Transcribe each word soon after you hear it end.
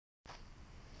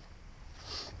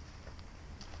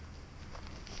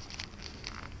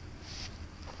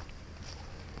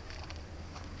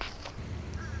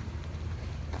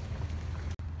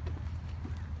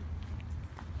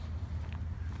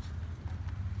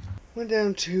Went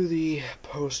down to the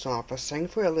post office.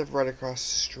 Thankfully, I live right across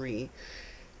the street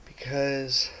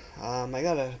because I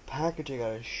got a package I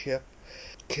gotta ship.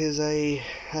 Cause I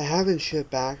haven't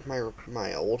shipped back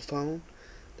my old phone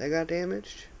that got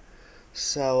damaged.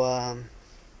 So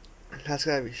that's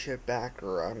gotta be shipped back,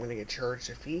 or I'm gonna get charged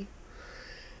a fee.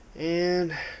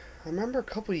 And I remember a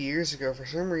couple years ago, for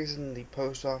some reason, the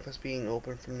post office being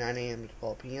open from 9 a.m. to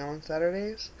 12 p.m. on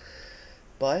Saturdays.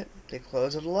 But they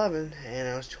close at 11, and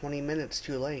I was 20 minutes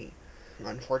too late.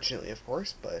 Unfortunately, of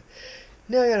course, but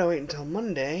now I gotta wait until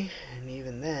Monday, and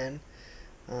even then,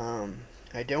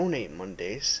 I donate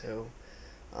Mondays, so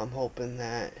I'm hoping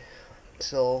that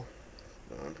still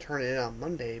turn it in on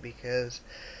Monday because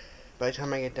by the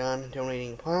time I get done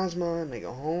donating plasma and I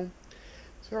go home,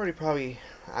 it's already probably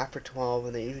after 12,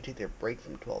 and they usually take their break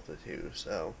from 12 to 2,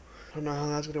 so I don't know how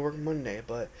that's gonna work Monday,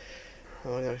 but I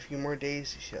only got a few more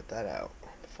days to shut that out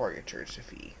before I get charged a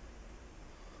fee.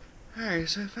 Alright,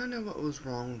 so I found out what was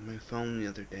wrong with my phone the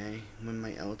other day when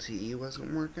my LTE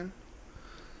wasn't working.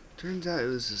 Turns out it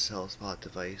was the cell spot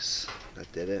device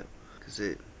that did it, because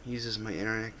it uses my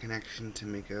internet connection to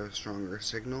make a stronger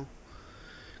signal.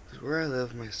 Because where I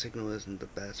live, my signal isn't the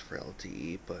best for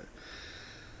LTE, but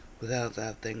without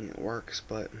that thing it works,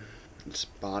 but it's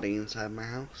spotty inside my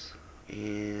house.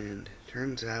 And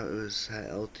turns out it was that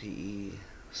LTE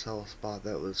cell spot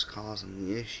that was causing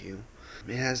the issue.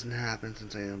 It hasn't happened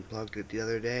since I unplugged it the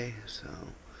other day, so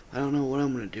I don't know what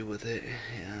I'm going to do with it.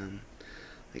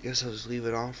 I guess I'll just leave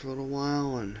it off for a little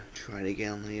while and try it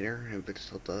again later. If it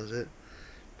still does it,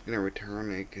 I'm going to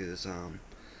return it because I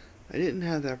didn't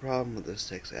have that problem with the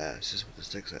 6S, just with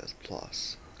the 6S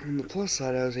Plus. On the plus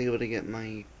side, I was able to get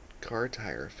my car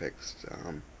tire fixed.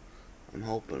 I'm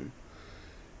hoping,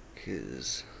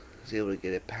 because I was able to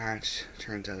get it patched.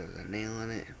 Turns out there was a nail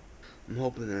in it. I'm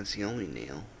hoping that's the only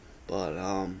nail. But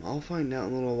I'll find out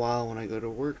in a little while when I go to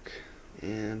work.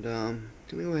 And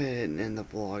gonna go ahead and end the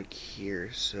vlog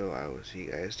here. So I will see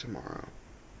you guys tomorrow.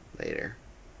 Later.